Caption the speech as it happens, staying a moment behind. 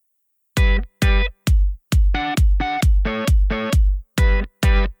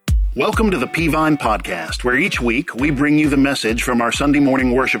Welcome to the Peavine Podcast, where each week we bring you the message from our Sunday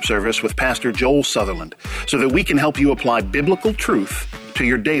morning worship service with Pastor Joel Sutherland, so that we can help you apply biblical truth to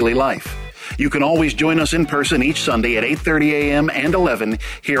your daily life. You can always join us in person each Sunday at 8:30 a.m. and 11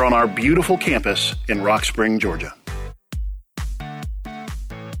 here on our beautiful campus in Rock Spring, Georgia.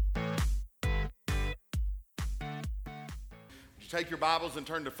 Take your Bibles and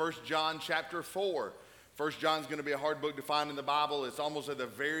turn to 1 John chapter 4. 1 John is going to be a hard book to find in the Bible. It's almost at the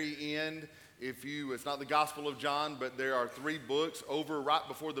very end. It's not the Gospel of John, but there are 3 books over right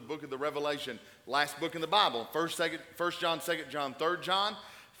before the book of the Revelation. Last book in the Bible, 1 John, 2 John, 3 John.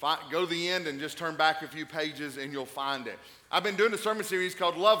 Go to the end and just turn back a few pages and you'll find it. I've been doing a sermon series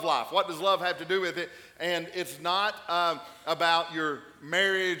called Love Life. What does love have to do with it? And it's not about your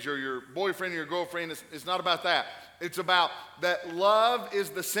marriage or your boyfriend or your girlfriend. It's not about that. It's about that love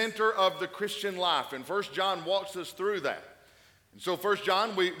is the center of the Christian life. And 1 John walks us through that. And so 1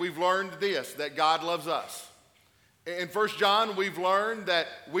 John, we've learned this, that God loves us. In 1 John, we've learned that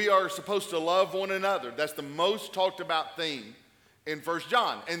we are supposed to love one another. That's the most talked about theme in 1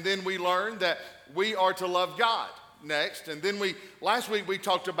 John. And then we learned that we are to love God next. And then last week we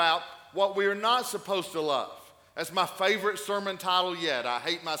talked about what we are not supposed to love. That's my favorite sermon title yet. I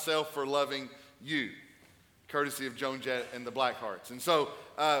hate myself for loving you. Courtesy of Joan Jett and the Blackhearts. And so,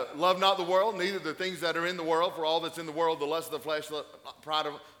 love not the world, neither the things that are in the world. For all that's in the world, the lust of the flesh,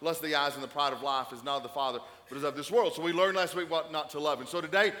 lust of the eyes, and the pride of life is not of the Father, but is of this world. So we learned last week what not to love. And so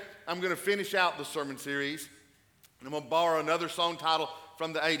today, I'm going to finish out the sermon series. And I'm going to borrow another song title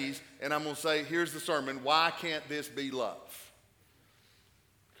from the 80s. And I'm going to say, here's the sermon, Why Can't This Be Love?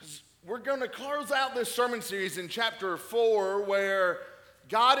 Because we're going to close out this sermon series in chapter 4 where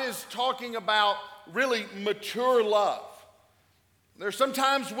God is talking about really mature love. There's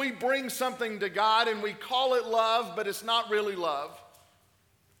sometimes we bring something to God and we call it love, but it's not really love.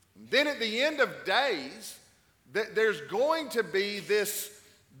 Then at the end of days, there's going to be this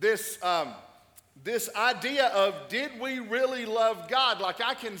idea of, did we really love God? Like,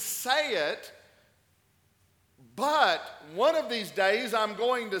 I can say it, but one of these days I'm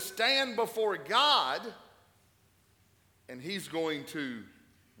going to stand before God and He's going to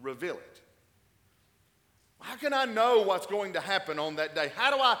reveal it. How can I know what's going to happen on that day?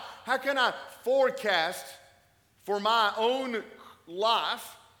 How can I forecast for my own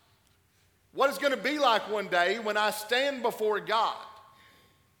life what it's going to be like one day when I stand before God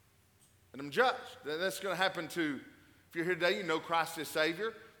and I'm judged? That's going to happen to, if you're here today, you know Christ is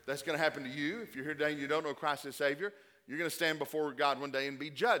Savior. That's going to happen to you. If you're here today and you don't know Christ is Savior, you're going to stand before God one day and be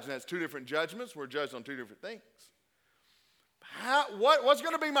judged. And that's 2 different judgments. We're judged on 2 different things. What's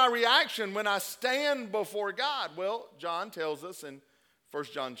going to be my reaction when I stand before God? Well, John tells us in 1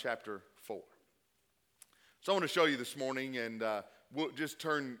 John chapter 4. So I want to show you this morning, and we'll just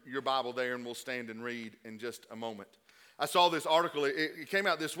turn your Bible there and we'll stand and read in just a moment. I saw this article. It came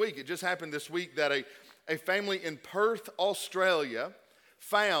out this week. It just happened this week that a family in Perth, Australia,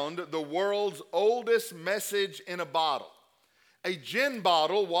 found the world's oldest message in a bottle. A gin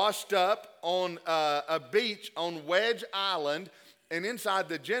bottle washed up on a beach on Wedge Island, and inside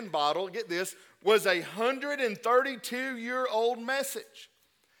the gin bottle, get this, was a 132-year-old message.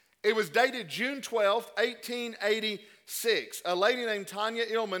 It was dated June 12th, 1886. A lady named Tanya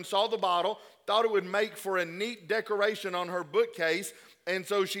Illman saw the bottle, thought it would make for a neat decoration on her bookcase, and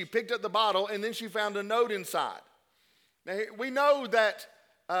so she picked up the bottle, and then she found a note inside. Now, we know that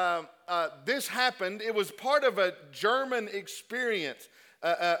this happened. It was part of a German experiment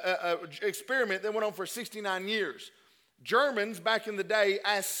that went on for 69 years. Germans back in the day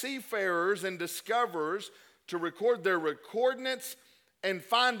asked seafarers and discoverers to record their coordinates and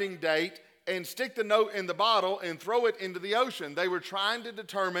finding date and stick the note in the bottle and throw it into the ocean. They were trying to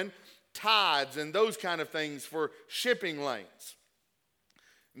determine tides and those kind of things for shipping lanes.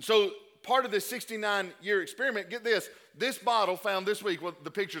 And so part of this 69-year experiment, get this bottle found this week, well,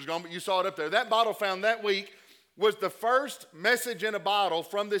 the picture's gone, but you saw it up there. That bottle found that week was the first message in a bottle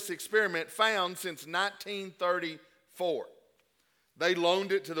from this experiment found since 1934. They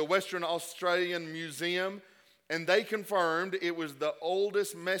loaned it to the Western Australian Museum, and they confirmed it was the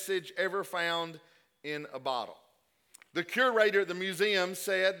oldest message ever found in a bottle. The curator at the museum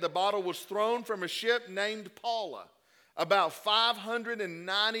said the bottle was thrown from a ship named Paula, about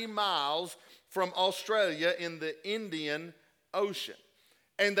 590 miles from Australia in the Indian Ocean.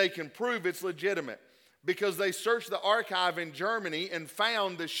 And they can prove it's legitimate because they searched the archive in Germany and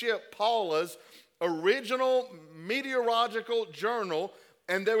found the ship Paula's original meteorological journal,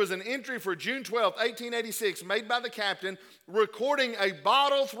 and there was an entry for June 12, 1886, made by the captain, recording a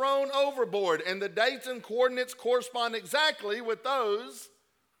bottle thrown overboard, and the dates and coordinates correspond exactly with those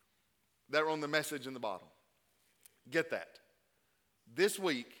that are on the message in the bottle. Get that. This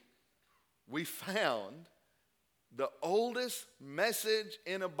week, we found the oldest message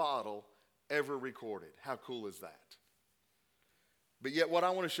in a bottle ever recorded. How cool is that? But yet what I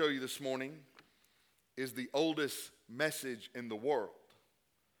want to show you this morning is the oldest message in the world.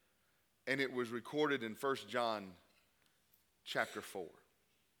 And it was recorded in 1 John chapter 4.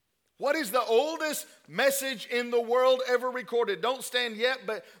 What is the oldest message in the world ever recorded? Don't stand yet,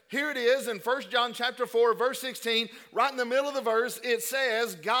 but here it is in 1 John chapter 4, verse 16. Right in the middle of the verse, it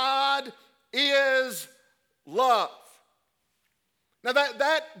says, God is love. Now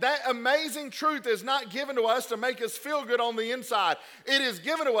that amazing truth is not given to us to make us feel good on the inside. It is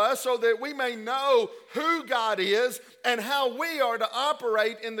given to us so that we may know who God is and how we are to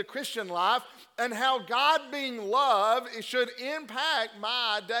operate in the Christian life and how God being love should impact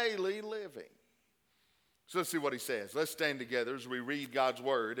my daily living. So let's see what he says. Let's stand together as we read God's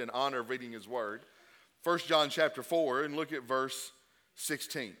word in honor of reading his word. 1 John chapter 4 and look at verse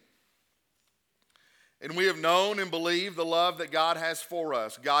 16. And we have known and believed the love that God has for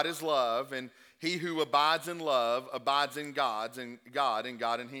us. God is love, and he who abides in love abides in God and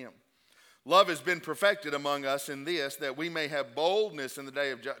God in him. Love has been perfected among us in this, that we may have boldness in the day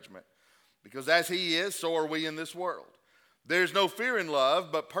of judgment. Because as he is, so are we in this world. There is no fear in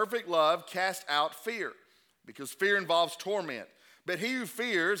love, but perfect love casts out fear, because fear involves torment. But he who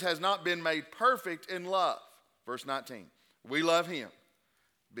fears has not been made perfect in love. Verse 19, we love him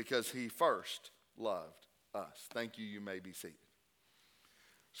because he first loved us. Thank you. You may be seated.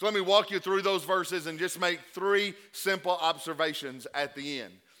 So let me walk you through those verses and just make three simple observations at the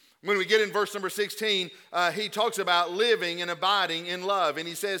end. When we get in verse number 16, he talks about living and abiding in love. And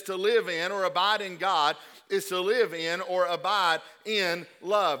he says to live in or abide in God is to live in or abide in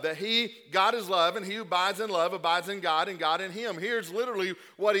love. That God is love, and he who abides in love abides in God and God in him. Here's literally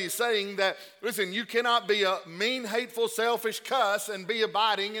what he's saying, that, listen, you cannot be a mean, hateful, selfish cuss and be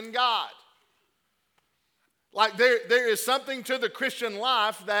abiding in God. Like there is something to the Christian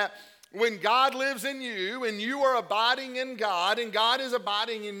life that when God lives in you and you are abiding in God and God is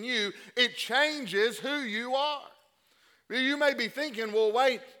abiding in you, it changes who you are. You may be thinking, well,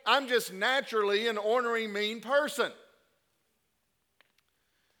 wait, I'm just naturally an ornery, mean person.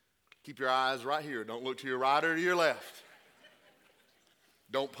 Keep your eyes right here. Don't look to your right or to your left.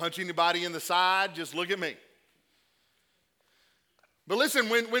 Don't punch anybody in the side. Just look at me. But listen,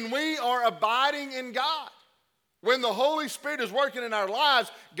 when we are abiding in God, when the Holy Spirit is working in our lives,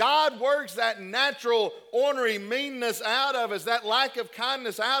 God works that natural, ornery meanness out of us, that lack of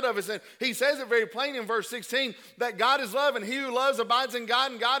kindness out of us. And he says it very plain in verse 16, that God is love, and he who loves abides in God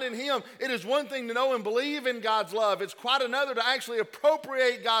and God in him. It is one thing to know and believe in God's love. It's quite another to actually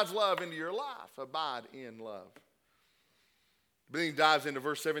appropriate God's love into your life. Abide in love. But then he dives into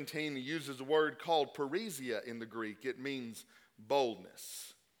verse 17. He uses a word called parrhesia in the Greek. It means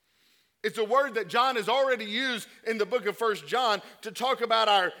boldness. It's a word that John has already used in the book of 1 John to talk about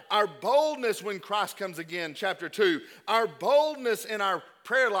our boldness when Christ comes again, chapter 2. Our boldness in our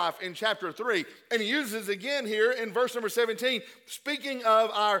prayer life in chapter 3. And he uses again here in verse number 17, speaking of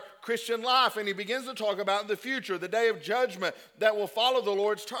our Christian life. And he begins to talk about the future, the day of judgment that will follow the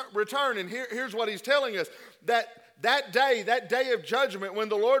Lord's return. And here's what he's telling us, that day of judgment when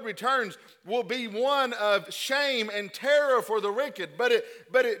the Lord returns will be one of shame and terror for the wicked, but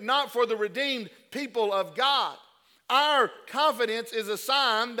it not for the redeemed people of God. Our confidence is a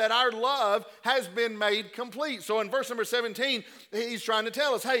sign that our love has been made complete. So in verse number 17, he's trying to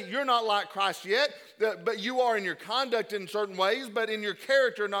tell us, hey, you're not like Christ yet, but you are in your conduct in certain ways, but in your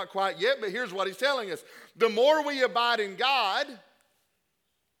character not quite yet. But here's what he's telling us. The more we abide in God,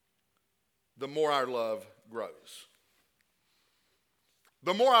 the more our love grows.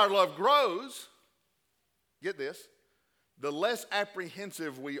 The more our love grows, get this, the less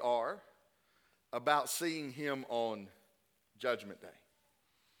apprehensive we are about seeing him on Judgment Day.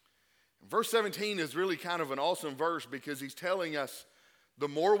 Verse 17 is really kind of an awesome verse because he's telling us the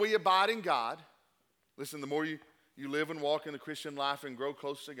more we abide in God, listen, the more you live and walk in the Christian life and grow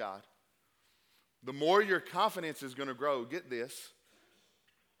close to God, the more your confidence is going to grow, get this,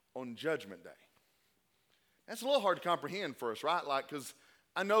 on Judgment Day. That's a little hard to comprehend for us, right? Like, because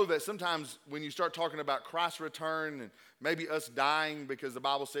I know that sometimes when you start talking about Christ's return and maybe us dying, because the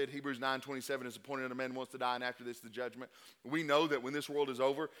Bible said Hebrews 9:27 is appointed unto man wants to die, and after this the judgment. We know that when this world is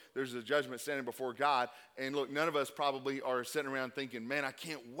over, there's a judgment standing before God. And look, none of us probably are sitting around thinking, man, I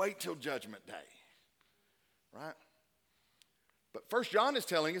can't wait till Judgment Day, right? But 1 John is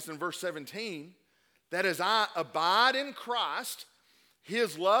telling us in verse 17 that as I abide in Christ,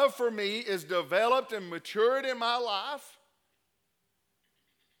 his love for me is developed and matured in my life,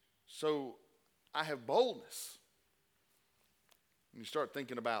 So I have boldness. And you start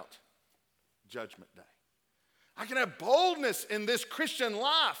thinking about Judgment Day. I can have boldness in this Christian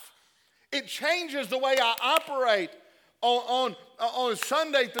life. It changes the way I operate on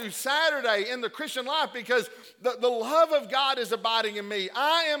Sunday through Saturday in the Christian life, because the love of God is abiding in me.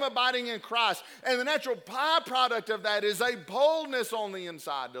 I am abiding in Christ. And the natural byproduct of that is a boldness on the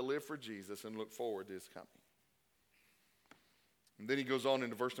inside to live for Jesus and look forward to his coming. And then he goes on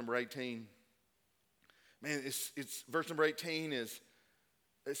into verse number 18. Man, it's verse number 18 it's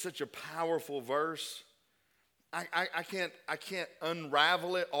such a powerful verse. I can't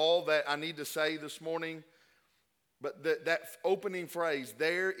unravel it all that I need to say this morning. But that opening phrase,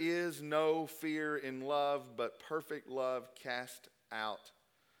 there is no fear in love, but perfect love casts out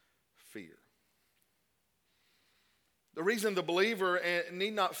fear. The reason the believer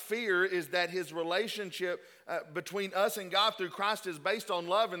need not fear is that his relationship between us and God through Christ is based on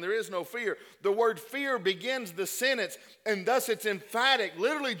love, and there is no fear. The word fear begins the sentence, and thus it's emphatic.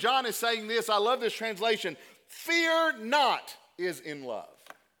 Literally, John is saying this. I love this translation. Fear not is in love.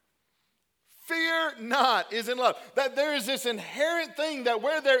 Fear not is in love. That there is this inherent thing that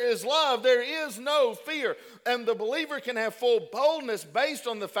where there is love, there is no fear. And the believer can have full boldness based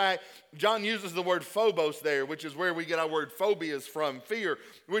on the fact, John uses the word phobos there, which is where we get our word phobias from, fear,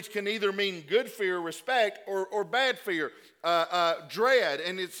 which can either mean good fear, respect, or bad fear, dread.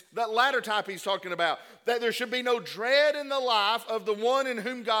 And it's that latter type he's talking about, that there should be no dread in the life of the one in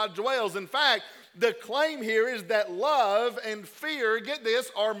whom God dwells. In fact, the claim here is that love and fear, get this,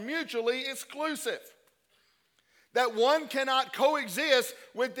 are mutually exclusive. That one cannot coexist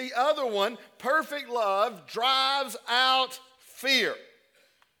with the other one. Perfect love drives out fear.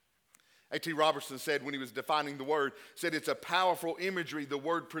 A.T. Robertson said when he was defining the word, said it's a powerful imagery the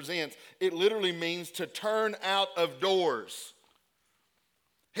word presents. It literally means to turn out of doors.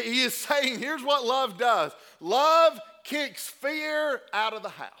 He is saying, here's what love does. Love kicks fear out of the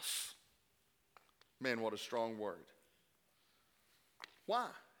house. Man, what a strong word. Why?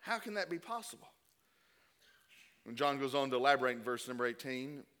 How can that be possible? And John goes on to elaborate in verse number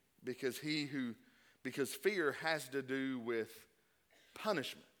 18, because fear has to do with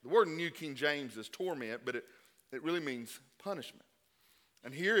punishment. The word in New King James is torment, but it really means punishment.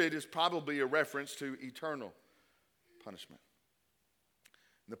 And here it is probably a reference to eternal punishment.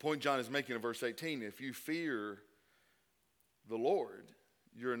 And the point John is making in verse 18, if you fear the Lord,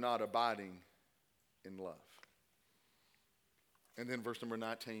 you're not abiding in love. And then verse number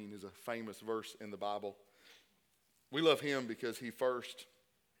 19 is a famous verse in the Bible. We love him because he first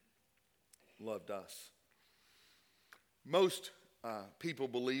loved us. Most people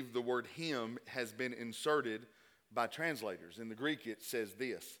believe the word him has been inserted by translators. In the Greek it says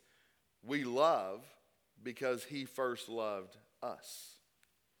this: we love because he first loved us.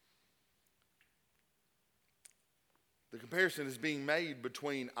 The comparison is being made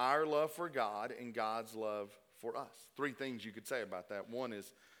between our love for God and God's love for us. Three things you could say about that. One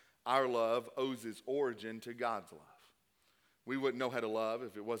is our love owes its origin to God's love. We wouldn't know how to love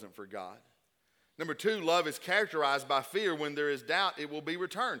if it wasn't for God. Number two, love is characterized by fear. When there is doubt, it will be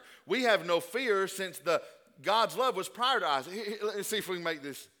returned. We have no fear since God's love was prioritized. Let's see if we can make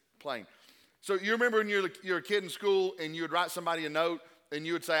this plain. So you remember when you're a kid in school and you would write somebody a note and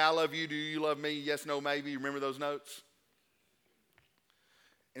you would say, I love you, do you love me, yes, no, maybe. You remember those notes?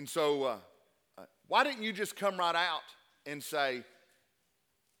 And so why didn't you just come right out and say,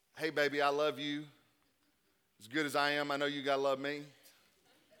 hey, baby, I love you. As good as I am, I know you got to love me.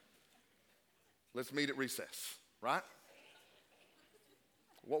 Let's meet at recess, right?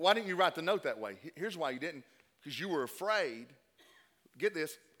 Why didn't you write the note that way? Here's why you didn't. Because you were afraid, get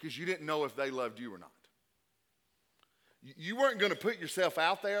this, because you didn't know if they loved you or not. You weren't going to put yourself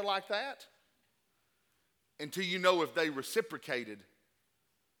out there like that until you know if they reciprocated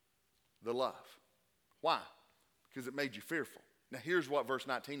the love. Why? Because it made you fearful. Now here's what verse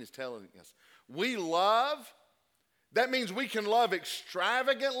 19 is telling us. We love, that means we can love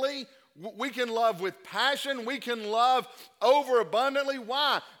extravagantly. We can love with passion. We can love overabundantly.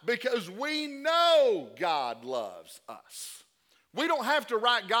 Why? Because we know God loves us. We don't have to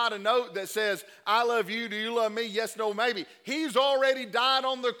write God a note that says, I love you, do you love me? Yes, no, maybe. He's already died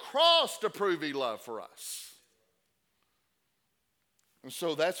on the cross to prove he loved for us. And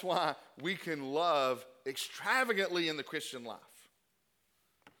so that's why we can love extravagantly in the Christian life.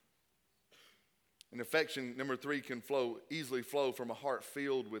 And affection, number three, can easily flow from a heart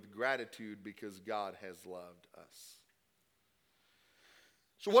filled with gratitude because God has loved us.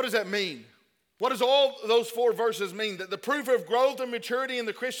 So what does that mean? What does all those 4 verses mean? That the proof of growth and maturity in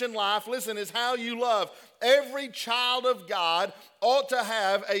the Christian life, listen, is how you love. Every child of God ought to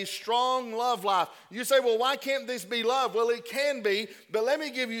have a strong love life. You say, well, why can't this be love? Well, it can be, but let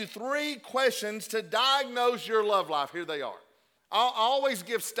me give you 3 questions to diagnose your love life. Here they are. I always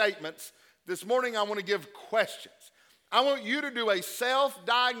give statements. This morning I want to give questions. I want you to do a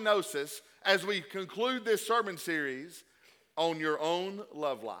self-diagnosis as we conclude this sermon series on your own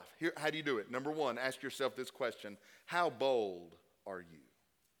love life. Here, how do you do it? Number 1, ask yourself this question. How bold are you?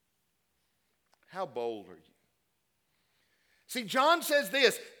 How bold are you? See, John says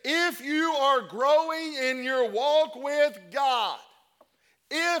this, if you are growing in your walk with God,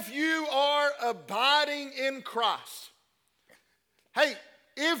 if you are abiding in Christ, hey,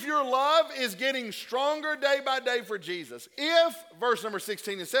 if your love is getting stronger day by day for Jesus, if, verse number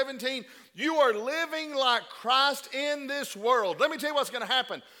 16 and 17, you are living like Christ in this world, let me tell you what's going to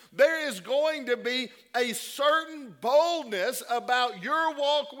happen. There is going to be a certain boldness about your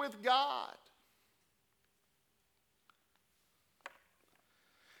walk with God.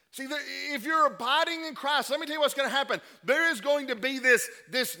 See, if you're abiding in Christ, let me tell you what's going to happen. There is going to be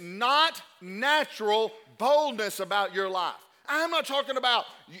this not natural boldness about your life. I'm not talking about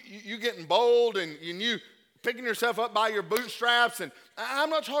you getting bold and you picking yourself up by your bootstraps. And I'm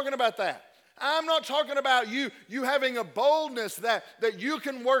not talking about that. I'm not talking about you having a boldness that you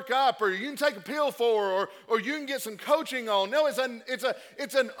can work up or you can take a pill for or you can get some coaching on. No, it's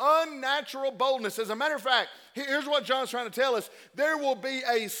an unnatural boldness. As a matter of fact, here's what John's trying to tell us. There will be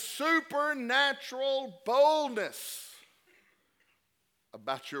a supernatural boldness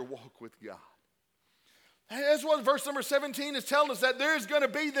about your walk with God. That's what verse number 17 is telling us, that there's going to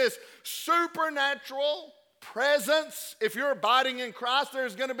be this supernatural presence. If you're abiding in Christ,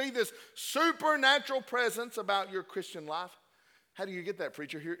 there's going to be this supernatural presence about your Christian life. How do you get that,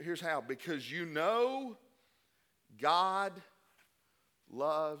 preacher? Here's how. Because you know God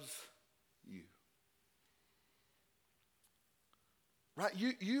loves you. Right?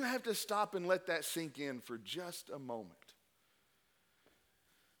 You have to stop and let that sink in for just a moment.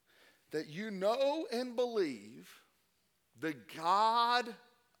 That you know and believe the God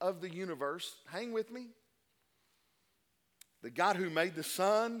of the universe, hang with me, the God who made the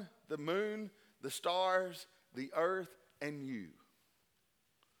sun, the moon, the stars, the earth, and you.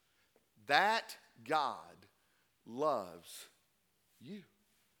 That God loves you.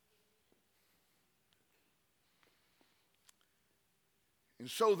 And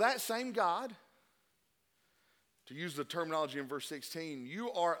so that same God, to use the terminology in verse 16,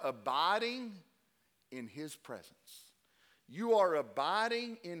 you are abiding in His presence. You are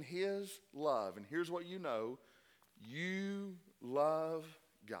abiding in His love. And here's what you know. You love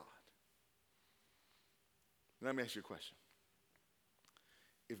God. Let me ask you a question.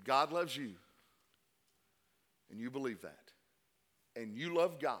 If God loves you, and you believe that, and you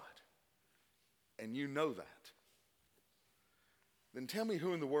love God, and you know that, then tell me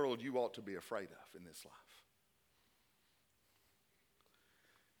who in the world you ought to be afraid of in this life.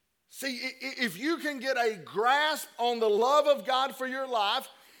 See, if you can get a grasp on the love of God for your life,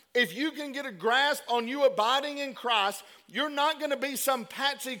 if you can get a grasp on you abiding in Christ, you're not going to be some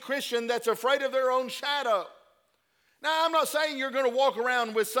patsy Christian that's afraid of their own shadow. Now, I'm not saying you're going to walk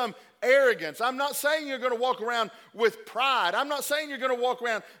around with some arrogance. I'm not saying you're going to walk around with pride. I'm not saying you're going to walk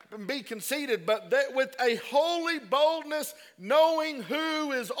around and be conceited, but that with a holy boldness, knowing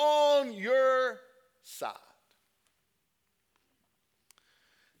who is on your side.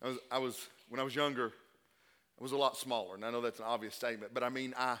 When I was younger, I was a lot smaller, and I know that's an obvious statement, but I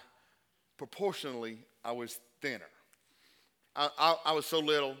mean, proportionally, I was thinner. I was so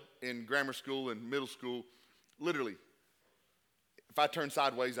little in grammar school and middle school, literally, if I turned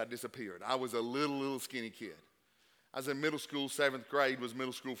sideways, I disappeared. I was a little skinny kid. I was in middle school, 7th grade was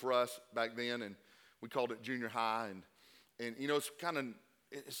middle school for us back then, and we called it junior high, and you know,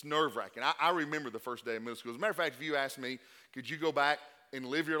 it's nerve-wracking. I remember the first day of middle school. As a matter of fact, if you asked me, could you go back and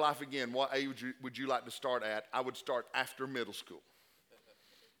live your life again, what age would you like to start at? I would start after middle school.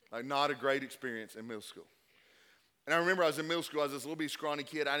 Like, not a great experience in middle school. And I remember I was in middle school, I was this little bitty scrawny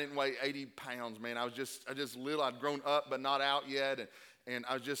kid. I didn't weigh 80 pounds, man. I was just little. I'd grown up but not out yet. And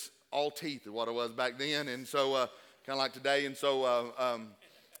I was just all teeth is what I was back then. And so, kind of like today. And so,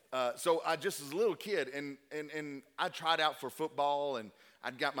 so I just was a little kid. And I tried out for football, and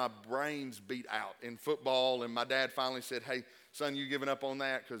I'd got my brains beat out in football. And my dad finally said, hey, son, you giving up on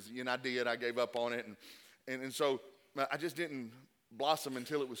that? Because, you know, I did. I gave up on it. And so I just didn't blossom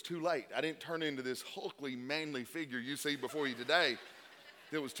until it was too late. I didn't turn into this hulkly, manly figure you see before you today.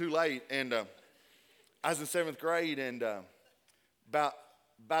 It was too late. And I was in 7th grade, and about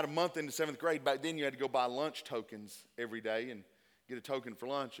about a month into 7th grade, back then you had to go buy lunch tokens every day and get a token for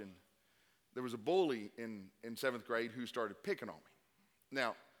lunch. And there was a bully in 7th grade who started picking on me.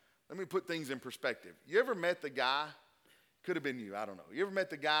 Now, let me put things in perspective. You ever met the guy, could have been you, I don't know. You ever met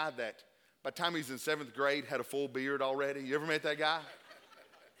the guy that by the time he was in 7th grade had a full beard already? You ever met that guy?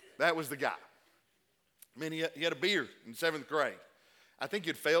 That was the guy. I mean, he had a beard in 7th grade. I think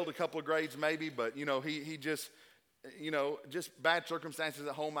he'd failed a couple of grades maybe, but, he just, just bad circumstances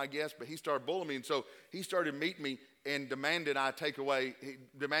at home, I guess. But he started bullying me, and so he started meeting me and demanded I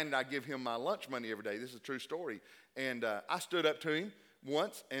give him my lunch money every day. This is a true story. And I stood up to him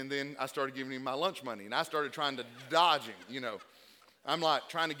once, and then I started giving him my lunch money. And I started trying to dodge him, I'm like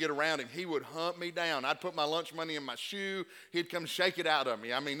trying to get around him. He would hunt me down. I'd put my lunch money in my shoe. He'd come shake it out of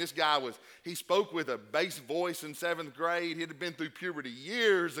me. I mean, this guy he spoke with a bass voice in 7th grade. He'd have been through puberty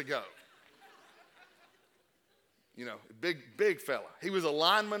years ago. Big fella. He was a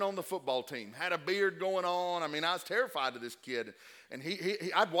lineman on the football team, had a beard going on. I mean, I was terrified of this kid. And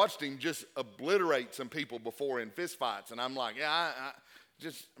I'd watched him just obliterate some people before in fist fights. And I'm like,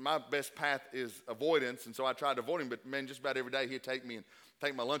 my best path is avoidance, and so I tried to avoid him, but man, just about every day he'd take me and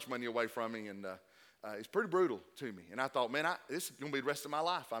take my lunch money away from me, and it's pretty brutal to me. And I thought, man, this is going to be the rest of my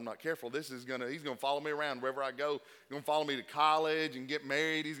life. I'm not careful. He's going to follow me around wherever I go. He's going to follow me to college and get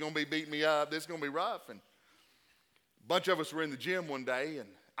married. He's going to be beating me up. This is going to be rough. And a bunch of us were in the gym one day, and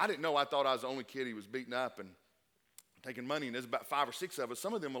I didn't know. I thought I was the only kid he was beating up and taking money, and there's about 5 or 6 of us,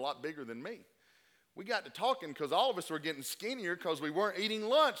 some of them a lot bigger than me. We got to talking because all of us were getting skinnier because we weren't eating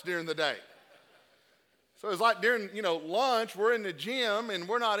lunch during the day. So it was like during, lunch, we're in the gym and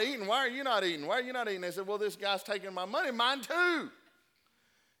we're not eating. Why are you not eating? Why are you not eating? They said, well, this guy's taking my money. Mine too.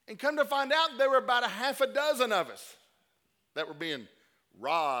 And come to find out, there were about 6 of us that were being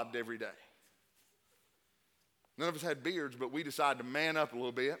robbed every day. None of us had beards, but we decided to man up a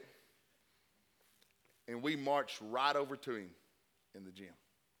little bit. And we marched right over to him in the gym.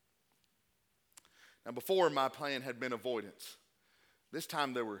 Now, before, my plan had been avoidance. This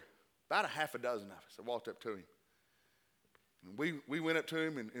time there were about 6 of us that walked up to him. And we went up to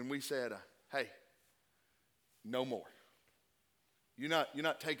him and we said, hey, no more. You're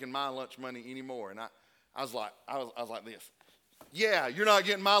not taking my lunch money anymore. And I was like this. Yeah, you're not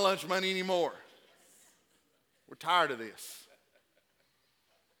getting my lunch money anymore. We're tired of this.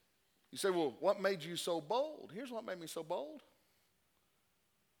 You say, well, what made you so bold? Here's what made me so bold.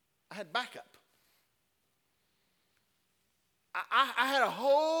 I had backup. I had a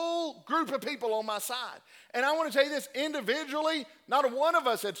whole group of people on my side. And I want to tell you this, individually, not a one of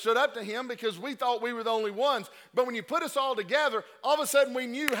us had stood up to him because we thought we were the only ones. But when you put us all together, all of a sudden we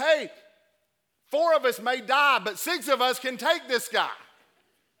knew, hey, 4 of us may die, but 6 of us can take this guy.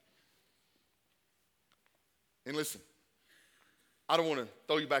 And listen, I don't want to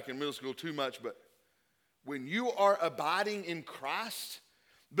throw you back in middle school too much, but when you are abiding in Christ,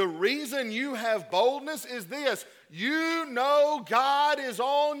 the reason you have boldness is this. You know God is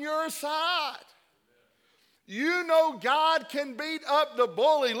on your side. You know God can beat up the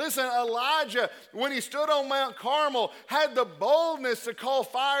bully. Listen, Elijah, when he stood on Mount Carmel, had the boldness to call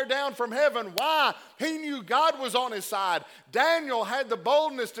fire down from heaven. Why? He knew God was on his side. Daniel had the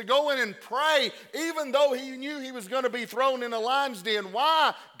boldness to go in and pray, even though he knew he was going to be thrown in a lion's den.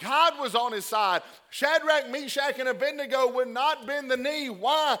 Why? God was on his side. Shadrach, Meshach, and Abednego would not bend the knee.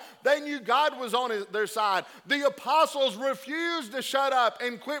 Why? They knew God was on their side. The apostles refused to shut up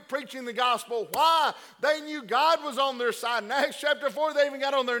and quit preaching the gospel. Why? They knew God was on their side. In Acts chapter 4, they even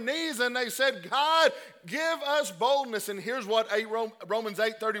got on their knees and they said, God, give us boldness. And here's what Romans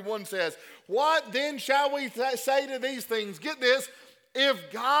 8:31 says. What then shall we say to these things? Get this.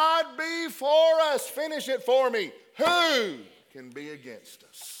 If God be for us, finish it for me, who can be against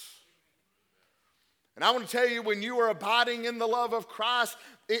us? And I want to tell you, when you are abiding in the love of Christ,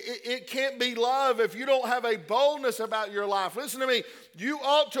 it can't be love if you don't have a boldness about your life. Listen to me. You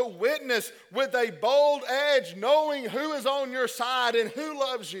ought to witness with a bold edge, knowing who is on your side and who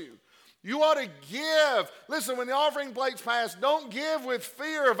loves you. You ought to give. Listen, when the offering plate's passed, don't give with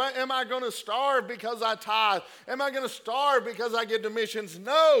fear of, am I going to starve because I tithe? Am I going to starve because I get to missions?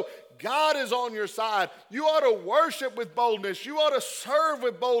 No, God is on your side. You ought to worship with boldness. You ought to serve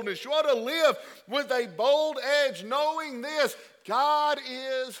with boldness. You ought to live with a bold edge, knowing this, God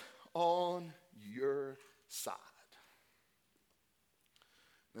is on your side.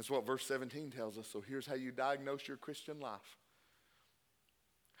 That's what verse 17 tells us. So here's how you diagnose your Christian life.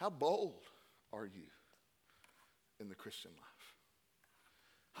 How bold are you in the Christian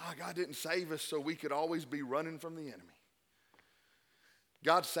life? God didn't save us so we could always be running from the enemy.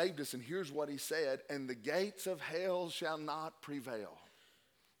 God saved us, and here's what he said, and the gates of hell shall not prevail.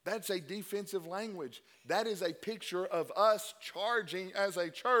 That's a defensive language. That is a picture of us charging as a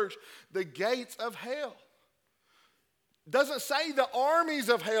church the gates of hell. Doesn't say the armies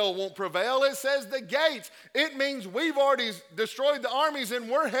of hell won't prevail. It says the gates. It means we've already destroyed the armies and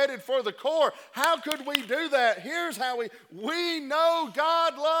we're headed for the core. How could we do that? Here's how we know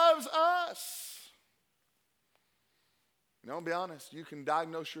God loves us. I'll be honest, you can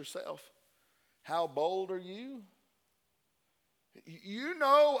diagnose yourself. How bold are you? You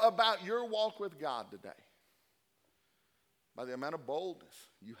know about your walk with God today by the amount of boldness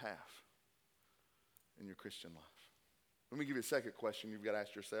you have in your Christian life. Let me give you a second question you've got to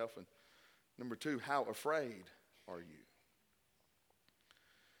ask yourself. And number 2, how afraid are you?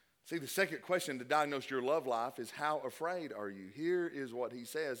 See, the second question to diagnose your love life is how afraid are you? Here is what he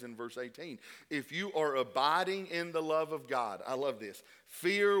says in verse 18. If you are abiding in the love of God, I love this,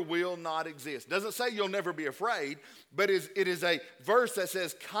 fear will not exist. Doesn't say you'll never be afraid, but it is a verse that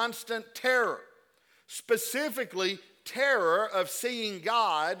says constant terror. Specifically, terror of seeing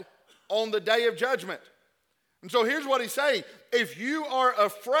God on the day of judgment. And so here's what he's saying. If you are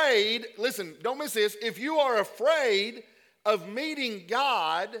afraid, listen, don't miss this. If you are afraid of meeting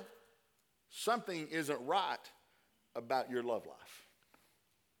God, something isn't right about your love life.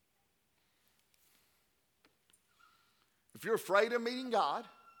 If you're afraid of meeting God,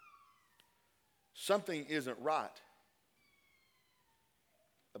 something isn't right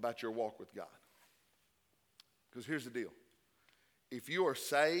about your walk with God. Because here's the deal. If you are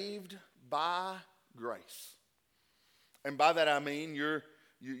saved by grace, and by that I mean you're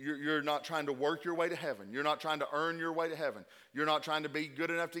not trying to work your way to heaven. You're not trying to earn your way to heaven. You're not trying to be good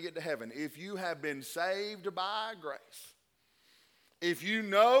enough to get to heaven. If you have been saved by grace, if you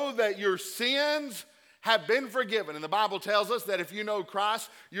know that your sins have been forgiven, and the Bible tells us that if you know Christ,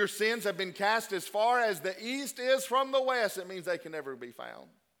 your sins have been cast as far as the east is from the west, it means they can never be found.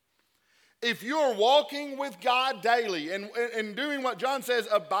 If you're walking with God daily and doing what John says,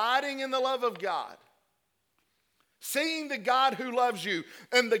 abiding in the love of God, seeing the God who loves you,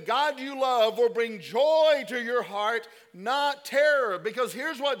 and the God you love will bring joy to your heart, not terror. Because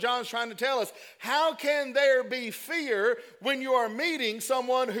here's what John's trying to tell us. How can there be fear when you are meeting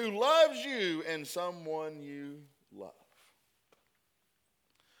someone who loves you and someone you love?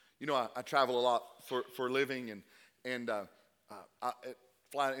 You know, I travel a lot for a living, and I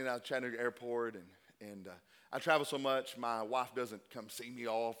fly in out of Chattanooga Airport, and I travel so much, my wife doesn't come see me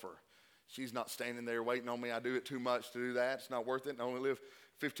off, or she's not standing there waiting on me. I do it too much to do that. It's not worth it. I only live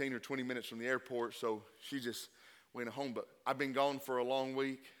 15 or 20 minutes from the airport, so she just went home. But I've been gone for a long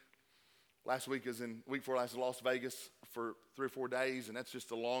week. Week before last in Las Vegas for 3 or 4 days, and that's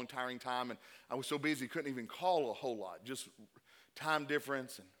just a long, tiring time. And I was so busy, couldn't even call a whole lot, just time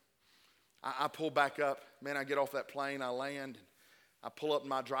difference. And I pull back up. Man, I get off that plane, I land, and I pull up in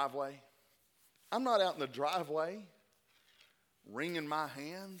my driveway. I'm not out in the driveway wringing my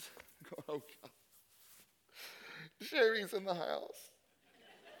hands. Oh, God. Sherry's in the house.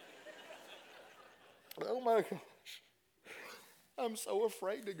 Oh, my gosh. I'm so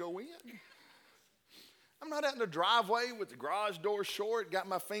afraid to go in. I'm not out in the driveway with the garage door short, got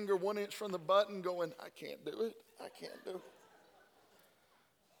my finger 1 inch from the button going, I can't do it. I can't do it.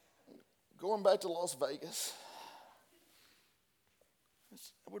 Going back to Las Vegas. It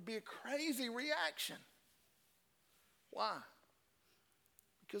would be a crazy reaction. Why?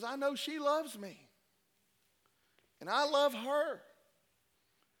 Because I know she loves me. And I love her.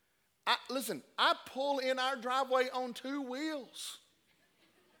 Listen, I pull in our driveway on 2 wheels.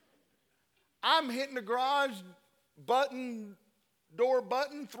 I'm hitting the garage door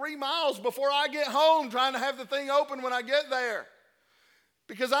button 3 miles before I get home, trying to have the thing open when I get there.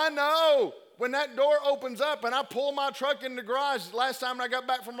 Because I know when that door opens up and I pull my truck in the garage, last time I got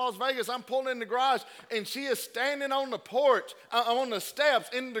back from Las Vegas, I'm pulling in the garage and she is standing on the porch, on the steps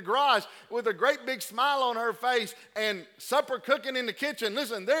in the garage with a great big smile on her face and supper cooking in the kitchen.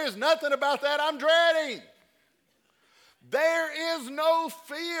 Listen, there is nothing about that I'm dreading. There is no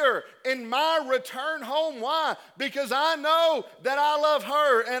fear in my return home. Why? Because I know that I love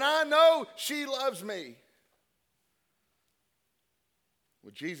her and I know she loves me.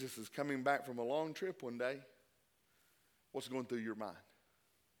 Well, Jesus is coming back from a long trip one day. What's going through your mind?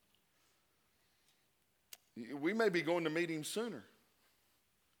 We may be going to meet him sooner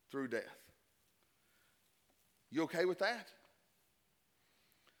through death. You okay with that?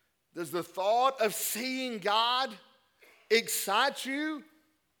 Does the thought of seeing God excite you?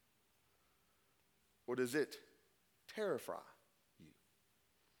 Or does it terrify you?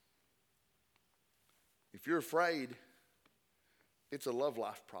 If you're afraid, it's a love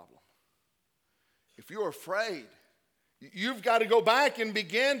life problem. If you're afraid, You've got to go back and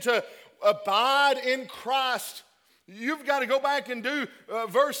begin to abide in Christ. You've got to go back and do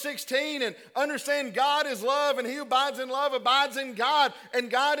verse 16 and understand God is love, and he who abides in love abides in God,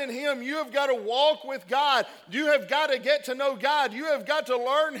 and God in him. You have got to walk with God. You have got to get to know God. You have got to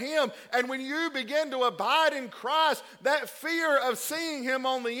learn him. And when you begin to abide in Christ, that fear of seeing him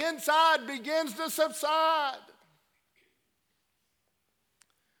on the inside begins to subside.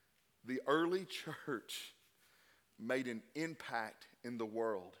 The early church made an impact in the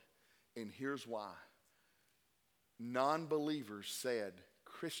world, and here's why. Non-believers said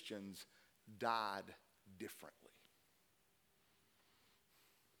Christians died differently.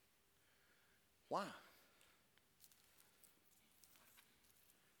 Why?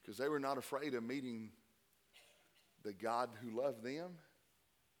 Because they were not afraid of meeting the God who loved them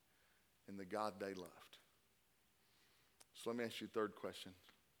and the God they loved. So let me ask you a third question.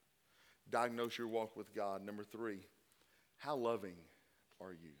 Diagnose your walk with God. Number 3, how loving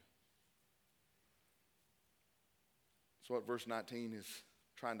are you? So what verse 19 is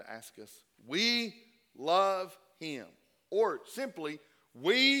trying to ask us. We love him. Or simply,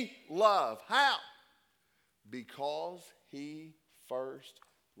 we love. How? Because he first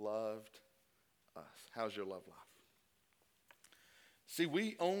loved us. How's your love life? See,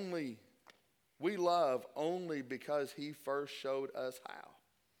 we love only because he first showed us how.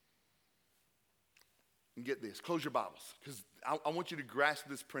 And get this, close your Bibles, because I want you to grasp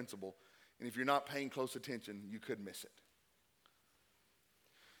this principle, and if you're not paying close attention, you could miss it.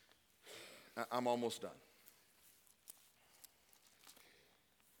 I'm almost done.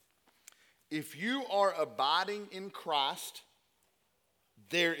 If you are abiding in Christ,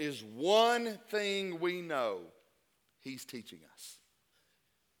 there is one thing we know he's teaching us.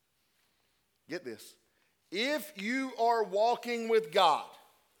 Get this. If you are walking with God,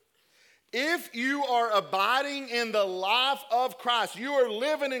 if you are abiding in the life of Christ, you are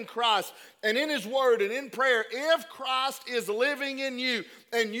living in Christ and in his word and in prayer, if Christ is living in you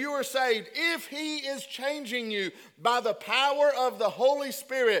and you are saved, if he is changing you by the power of the Holy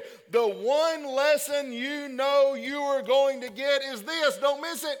Spirit, the one lesson you know you are going to get is this, don't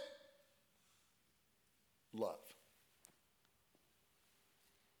miss it, love.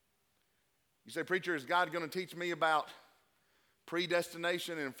 You say, preacher, is God going to teach me about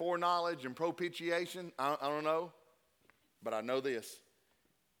predestination and foreknowledge and propitiation? I don't know. But I know this.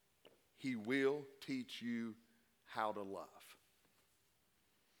 He will teach you how to love.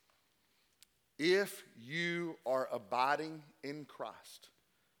 If you are abiding in Christ,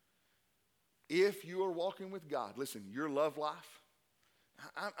 if you are walking with God, listen, your love life,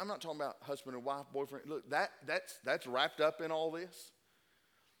 I'm not talking about husband and wife, boyfriend. Look, that's wrapped up in all this.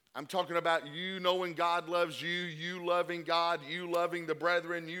 I'm talking about you knowing God loves you, you loving God, you loving the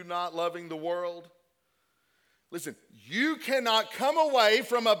brethren, you not loving the world. Listen, you cannot come away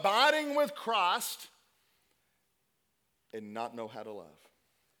from abiding with Christ and not know how to love.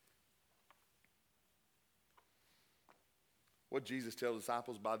 What Jesus tells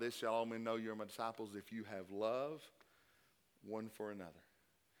disciples, by this shall all men know you are my disciples, if you have love one for another.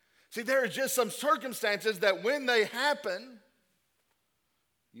 See, there are just some circumstances that when they happen,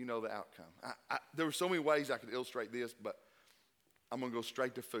 you know the outcome. There were so many ways I could illustrate this, but I'm going to go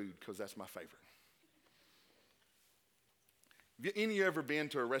straight to food because that's my favorite. Have any of you ever been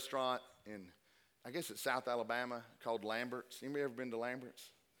to a restaurant in, I guess it's South Alabama, called Lambert's? Anybody ever been to Lambert's?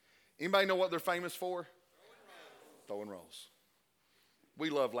 Anybody know what they're famous for? Throwing rolls. We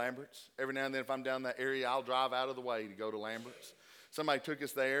love Lambert's. Every now and then if I'm down that area, I'll drive out of the way to go to Lambert's. Somebody took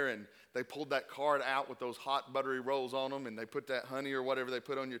us there and they pulled that cart out with those hot buttery rolls on them and they put that honey or whatever they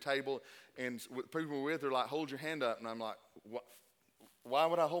put on your table. And people we're with are like, hold your hand up. And I'm like, what? Why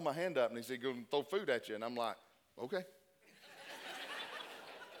would I hold my hand up? And he said, go and throw food at you. And I'm like, okay.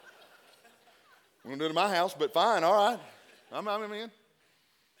 We're going to do it at my house, but fine, all right. I'm in.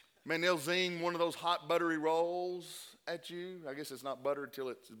 Man, they'll zing one of those hot buttery rolls at you. I guess it's not buttered till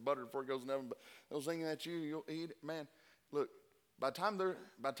it's buttered before it goes in the oven, but they'll zing it at you. You'll eat it. Man, look. By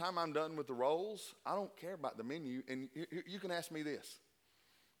the time I'm done with the rolls, I don't care about the menu. And you can ask me this.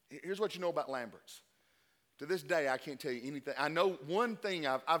 Here's what you know about Lambert's. To this day, I can't tell you anything. I know one thing.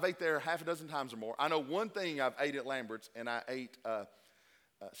 I've ate there half a dozen times or more. I know one thing I've ate at Lambert's, and I ate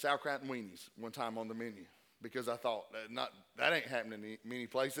sauerkraut and weenies one time on the menu because I thought, that ain't happening in many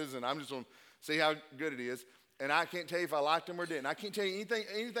places, and I'm just going to see how good it is. And I can't tell you if I liked them or didn't. I can't tell you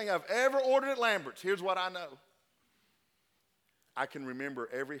anything I've ever ordered at Lambert's. Here's what I know. I can remember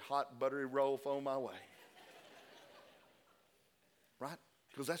every hot buttery roll thrown my way. Right?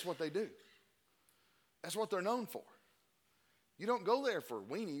 Because that's what they do. That's what they're known for. You don't go there for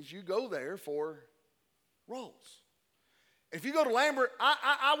weenies. You go there for rolls. If you go to Lambert,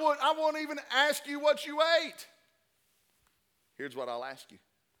 I won't even ask you what you ate. Here's what I'll ask you.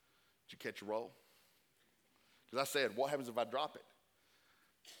 Did you catch a roll? Because I said, what happens if I drop it?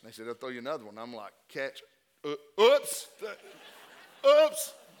 And they said, they'll throw you another one. I'm like, catch. Oops.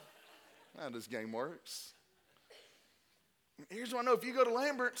 Oops. How this game works. Here's what I know. If you go to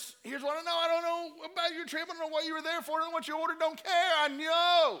Lambert's, here's what I know. I don't know about your trip. I don't know what you were there for. I don't know what you ordered. Don't care. I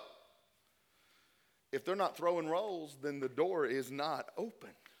know. If they're not throwing rolls, then the door is not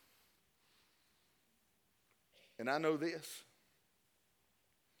open. And I know this.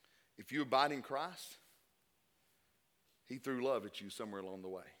 If you abide in Christ, he threw love at you somewhere along the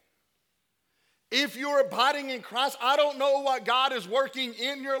way. If you're abiding in Christ, I don't know what God is working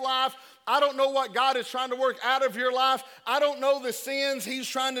in your life. I don't know what God is trying to work out of your life. I don't know the sins he's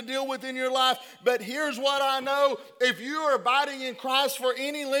trying to deal with in your life. But here's what I know. If you are abiding in Christ for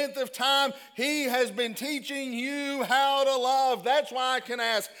any length of time, he has been teaching you how to love. That's why I can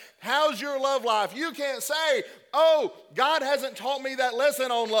ask, how's your love life? You can't say, oh, God hasn't taught me that lesson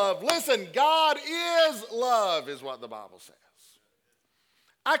on love. Listen, God is love, is what the Bible says.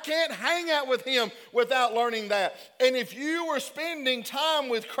 I can't hang out with him without learning that. And if you are spending time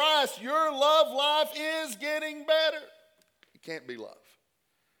with Christ, your love life is getting better. It can't be love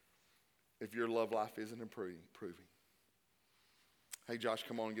if your love life isn't improving. Hey, Josh,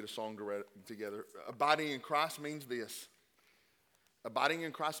 come on and get a song together. Abiding in Christ means this. Abiding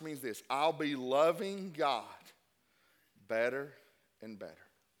in Christ means this. I'll be loving God better and better.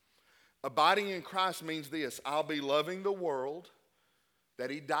 Abiding in Christ means this. I'll be loving the world that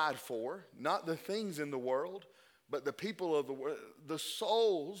he died for, not the things in the world, but the people of the world, the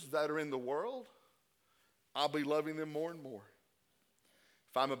souls that are in the world. I'll be loving them more and more.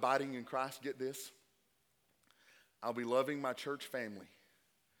 If I'm abiding in Christ, get this, I'll be loving my church family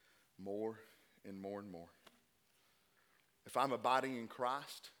more and more and more. If I'm abiding in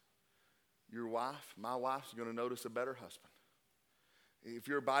Christ, your wife, my wife's going to notice a better husband. If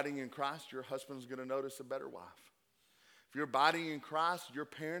you're abiding in Christ, your husband's going to notice a better wife. If you're abiding in Christ, your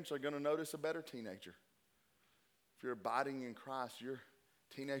parents are going to notice a better teenager. If you're abiding in Christ, your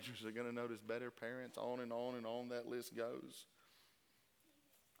teenagers are going to notice better parents, on and on that list goes.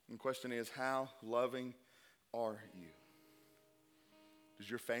 And the question is, how loving are you? Does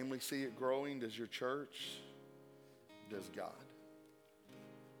your family see it growing? Does your church? Does God?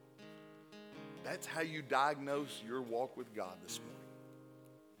 That's how you diagnose your walk with God this morning.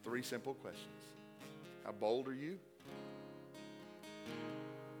 3 simple questions. How bold are you?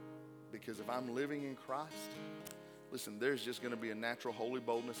 Because if I'm living in Christ, listen, there's just going to be a natural holy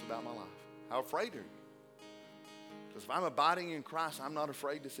boldness about my life. How afraid are you? Because if I'm abiding in Christ, I'm not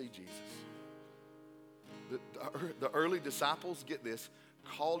afraid to see Jesus. The early disciples, get this,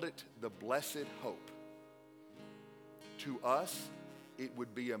 called it the blessed hope. To us, it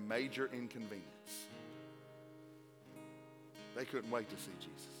would be a major inconvenience. They couldn't wait to see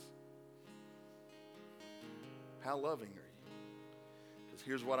Jesus. How loving are you? Because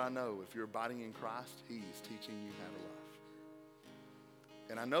here's what I know. If you're abiding in Christ, he is teaching you how to love.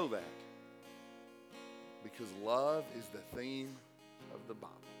 And I know that because love is the theme of the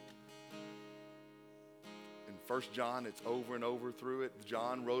Bible. In 1 John, it's over and over through it.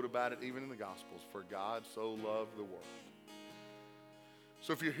 John wrote about it even in the Gospels. For God so loved the world.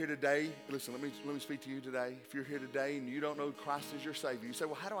 So if you're here today, listen, let me speak to you today. If you're here today and you don't know Christ as your Savior, you say,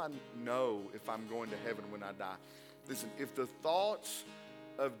 well, how do I know if I'm going to heaven when I die? Listen, if the thoughts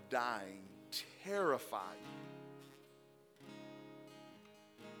of dying terrify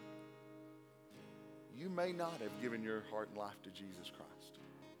you, you may not have given your heart and life to Jesus Christ.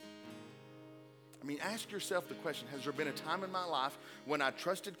 I mean, ask yourself the question, has there been a time in my life when I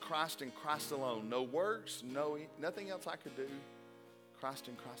trusted Christ and Christ alone? No works, nothing else I could do. Christ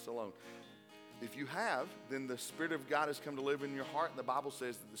and Christ alone. If you have, then the Spirit of God has come to live in your heart, and the Bible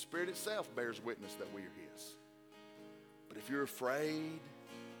says that the Spirit itself bears witness that we are his. But if you're afraid,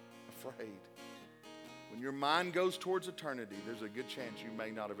 when your mind goes towards eternity, there's a good chance you may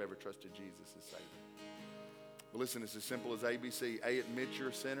not have ever trusted Jesus as Savior. But listen, it's as simple as ABC. A, admit you're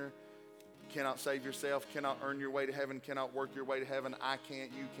a sinner. Cannot save yourself, cannot earn your way to heaven, cannot work your way to heaven. I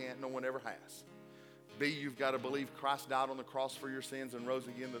can't, you can't, no one ever has. B, you've got to believe Christ died on the cross for your sins and rose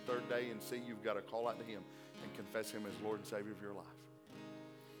again the 3rd day. And C, you've got to call out to him and confess him as Lord and Savior of your life.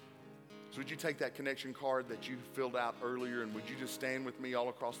 So would you take that connection card that you filled out earlier and would you just stand with me all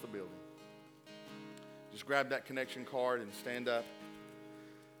across the building? Just grab that connection card and stand up.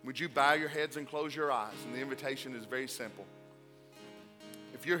 Would you bow your heads and close your eyes? And the invitation is very simple.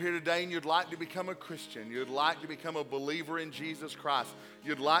 If you're here today and you'd like to become a Christian, you'd like to become a believer in Jesus Christ,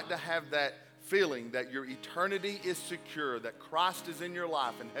 you'd like to have that feeling that your eternity is secure, that Christ is in your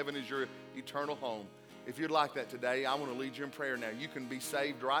life and heaven is your eternal home, if you'd like that today, I want to lead you in prayer now. You can be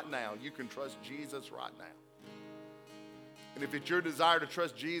saved right now. You can trust Jesus right now. And if it's your desire to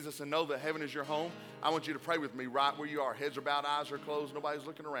trust Jesus and know that heaven is your home, I want you to pray with me right where you are. Heads are bowed, eyes are closed, nobody's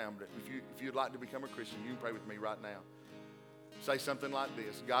looking around. But if you'd like to become a Christian, you can pray with me right now. Say something like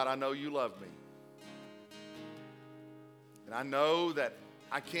this: God, I know you love me. And I know that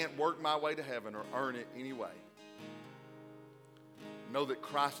I can't work my way to heaven or earn it anyway. Know that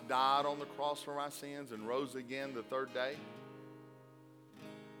Christ died on the cross for my sins and rose again the third day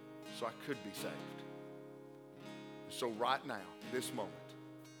so I could be saved. So right now, this moment,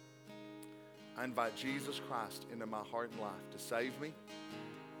 I invite Jesus Christ into my heart and life to save me,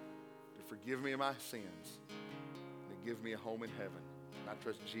 to forgive me of my sins, and to give me a home in heaven. And I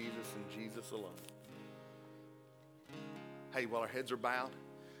trust Jesus and Jesus alone. Hey, while our heads are bowed,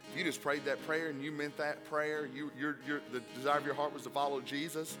 if you just prayed that prayer and you meant that prayer, the desire of your heart was to follow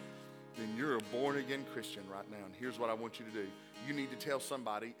Jesus, then you're a born-again Christian right now. And here's what I want you to do. You need to tell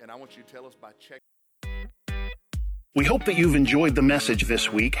somebody, and I want you to tell us by checking. We hope that you've enjoyed the message this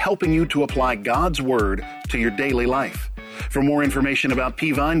week, helping you to apply God's Word to your daily life. For more information about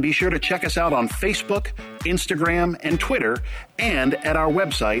Peavine, be sure to check us out on Facebook, Instagram, and Twitter, and at our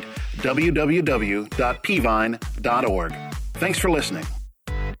website, www.peavine.org. Thanks for listening.